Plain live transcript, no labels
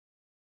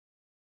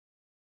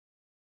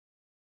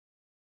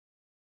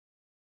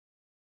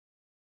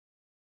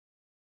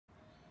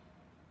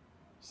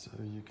So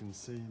you can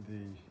see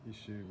the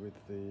issue with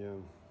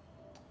the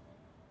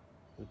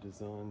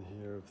design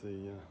here of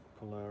the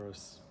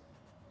Polaris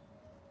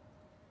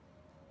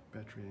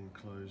battery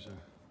enclosure.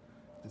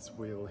 This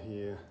wheel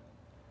here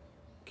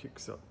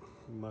kicks up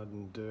mud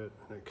and dirt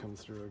and it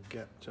comes through a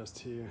gap just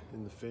here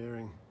in the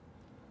fairing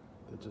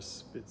that just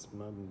spits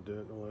mud and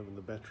dirt all over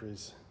the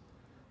batteries.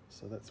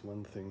 So that's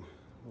one thing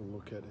we'll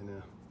look at in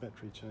our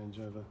battery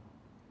changeover.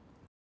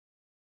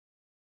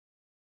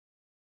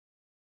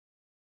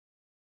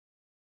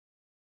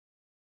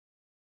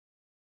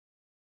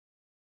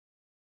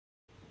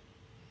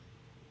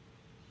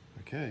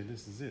 Okay,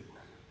 this is it.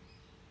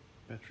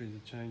 Batteries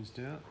are changed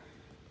out.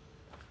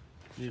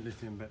 New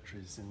lithium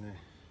batteries in there.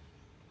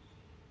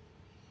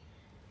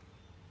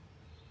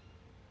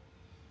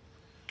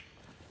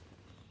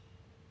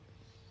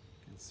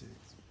 You can see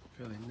it's a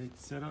fairly neat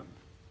setup.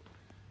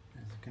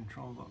 There's a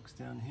control box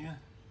down here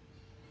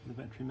for the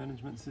battery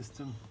management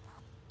system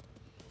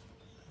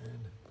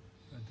and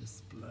a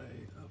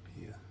display up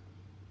here.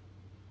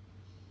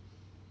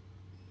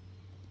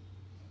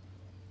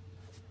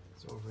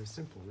 It's all very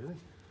simple, really.